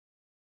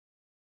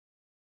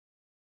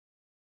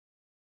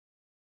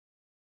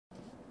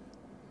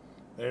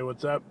Hey,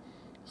 what's up?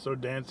 So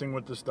Dancing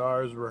with the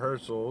Stars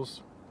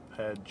rehearsals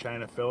had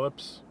China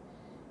Phillips,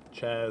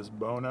 Chaz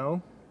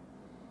Bono,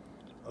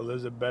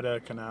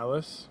 Elizabetta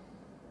Canales,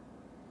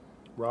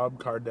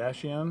 Rob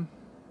Kardashian,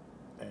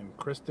 and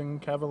Kristen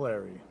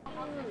Cavallari.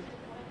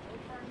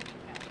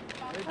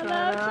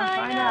 Hello,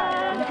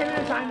 China! You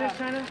can sign this,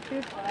 China?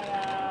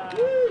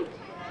 Woo!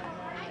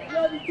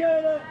 Love you,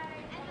 China!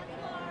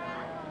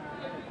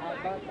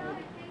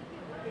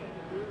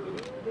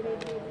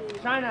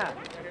 China!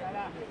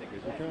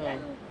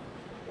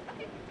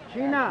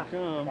 China!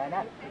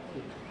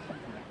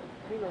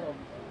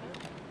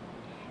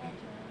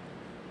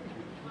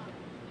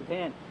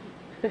 Japan.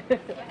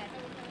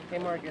 Hey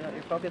Mark, your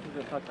focus is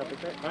a tucked up,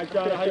 is it? Hi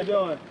China, how you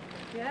doing?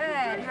 Good.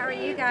 How are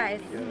you guys?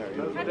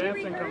 How's the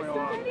dancing coming along?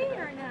 Already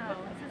or no? Is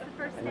this the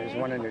first day? There's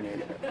one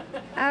underneath.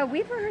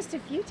 We've rehearsed a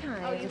few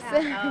times. Oh, you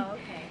have? Oh,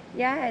 okay.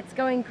 Yeah, it's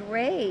going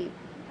great.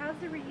 How's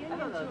the reunion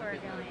tour going?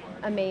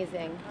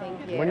 Amazing.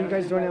 Thank you. When are you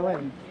guys doing LA?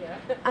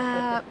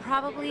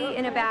 Probably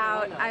in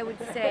about, I would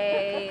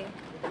say,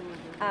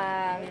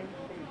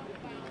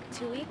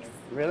 2 weeks.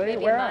 Really?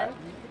 Maybe Where a at?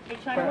 month. Hey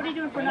China, what are you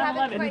doing for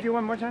 9/11? Can you do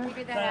one more time?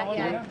 Figured that out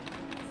yet.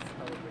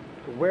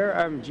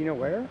 Where, do you know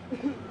where?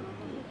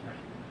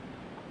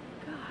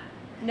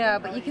 No,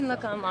 but you can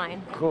look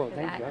online. Cool,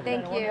 thank you.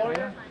 Thank you.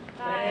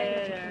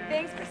 Bye.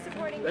 Thanks for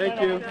supporting me. Thank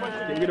you.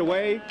 Can you get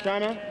away,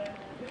 China?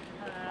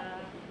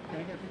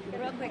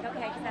 Real quick,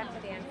 okay, because I have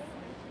to dance.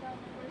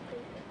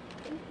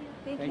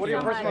 Thank you What are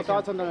your so personal much.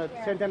 thoughts on the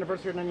 10th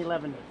anniversary of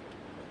 9/11?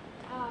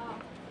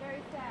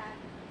 Very sad.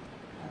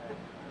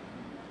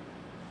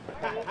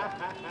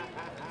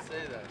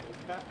 Say that.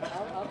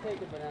 I'll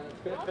take it, banana.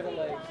 It's good for the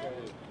legs.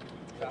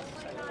 I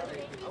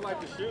like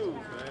the shoes,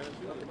 man. Shoes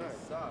look nice.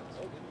 Socks.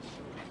 Oh,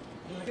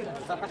 get the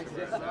shoes. Socks.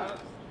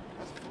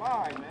 That's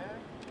fly, man.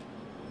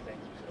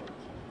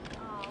 Oh,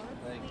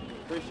 Thank you.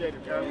 Appreciate it,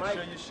 Yeah, make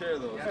sure you share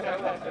those.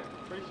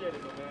 Appreciate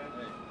it, man.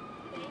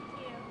 thank you.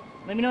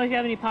 Let me know if you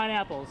have any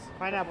pineapples.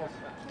 Pineapples.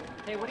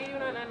 Hey, what are you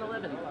doing on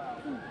 9/11?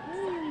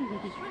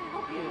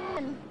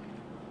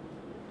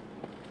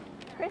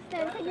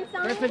 Kristen, can you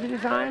sign? Kristen, can you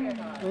sign,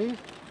 please?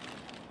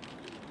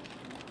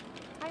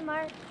 Hi,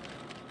 Mark.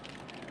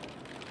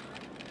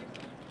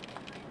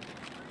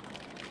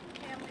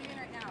 Okay, I'm leaving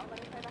right now. Let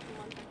me play back in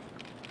 1 second.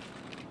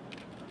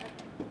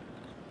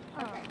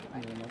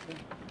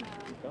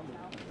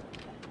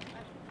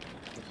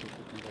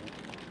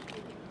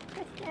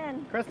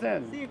 Kristen. Kristen.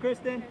 See you,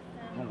 Kristen.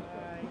 No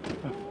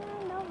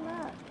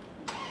luck.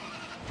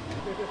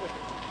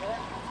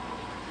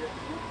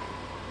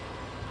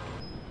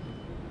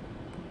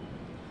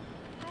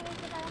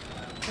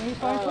 Can you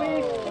sign,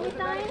 please? Can you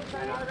sign?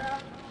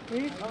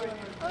 Please? Over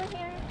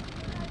here.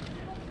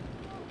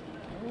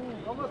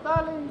 ¿Cómo está,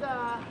 linda?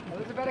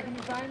 Elizabeth, can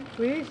you sign?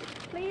 Please?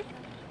 Please.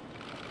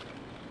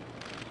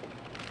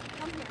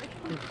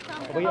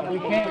 We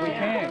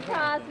can't.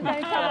 Cross. Don't try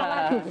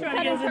to Trying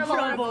to get us in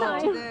trouble.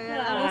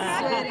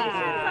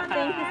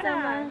 Thank you so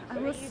much. I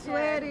was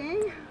sweating.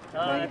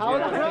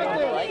 How's the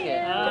practice?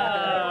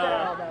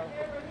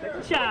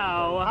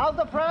 Ciao. How's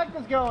the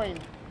practice going?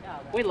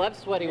 We love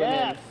sweaty women.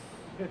 Yes.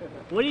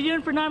 What are you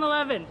doing for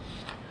 9/11?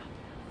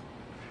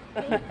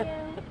 Thank you.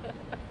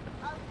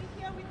 I'll be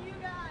here with you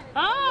guys.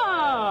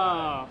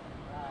 Oh!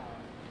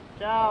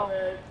 Ciao.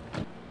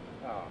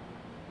 Oh.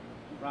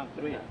 Round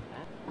 3.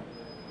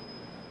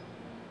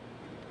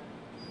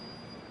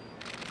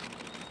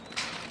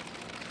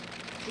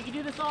 We can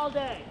do this all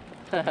day.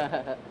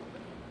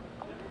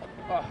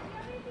 Oh.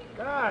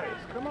 Guys,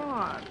 come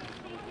on.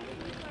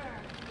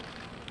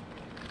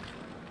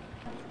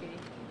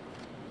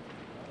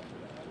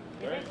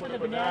 Thanks for the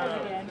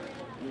bananas again.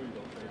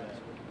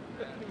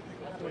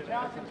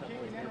 Johnson's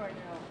kicking in right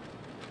now.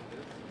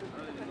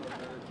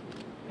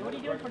 Hey, what are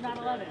you doing for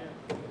 9/11?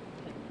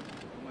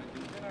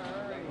 It's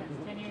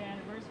 10-year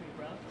anniversary,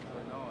 bro. I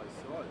know, I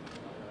saw it.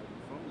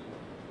 From you.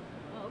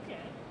 Oh,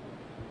 okay.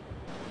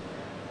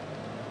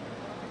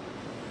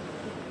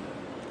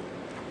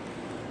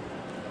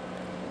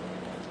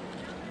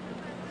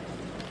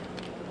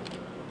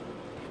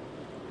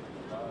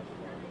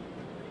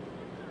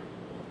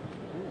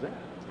 Who's that?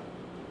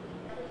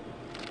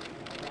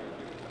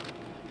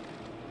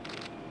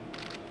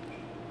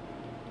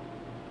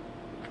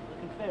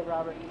 Looking fit,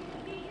 Robert.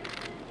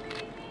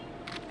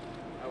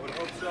 I would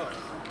hope so.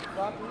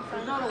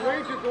 There's not a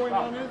wager going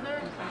on, is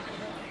there?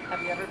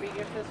 Have you ever beat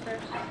your sister?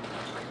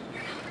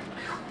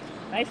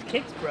 Nice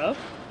kicks, bro.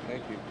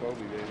 Thank you,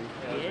 Kobe, baby.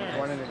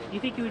 Yeah. You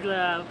think you would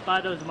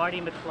buy those Marty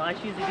McFly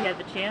shoes if you had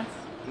the chance?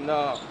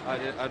 No,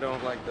 I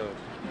don't like those.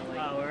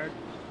 Oh, word.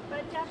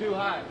 But definitely Too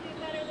high. do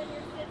better than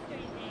your sister,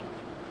 you think?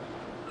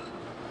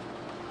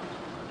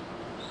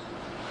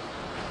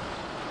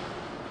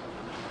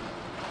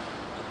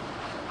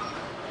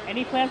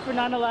 Any plans for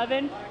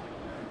 9/11?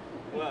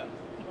 What?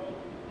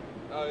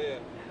 Oh yeah.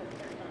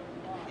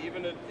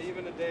 Even a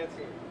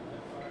dancer.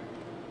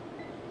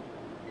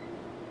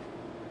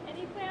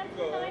 Any plans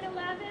Go for ahead.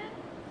 9/11?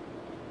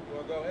 You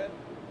wanna go ahead?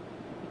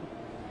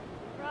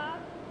 Rob?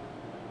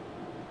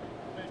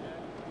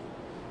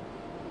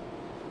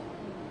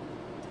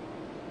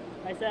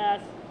 Nice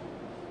ass.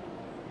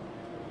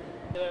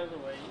 Get out of the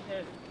way.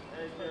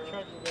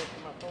 Charging this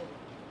from my phone.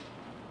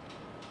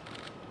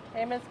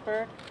 Hey, Miss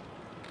Burke.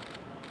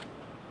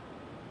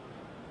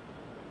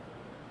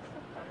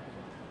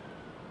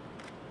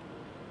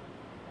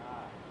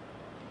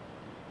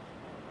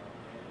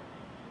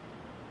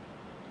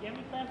 You have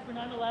any plans for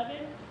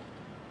 9/11?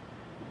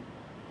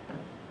 Have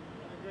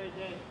a great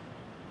day.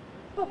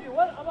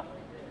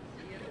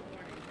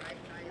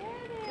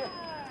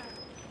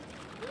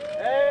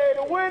 Hey,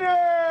 the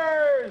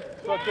winners!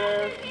 Such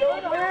as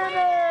the winners!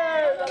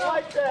 I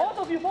like that. Both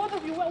of you. What?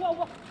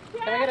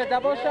 Can I get a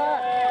double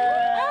shot?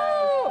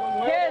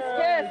 Oh! Kiss.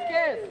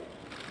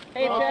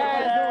 Hey,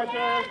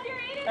 Chad.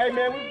 Hey,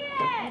 man, we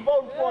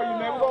voting for you,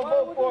 man. We're going to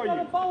vote for you.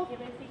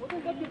 We're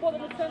going to get you both at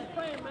the same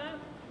time, man.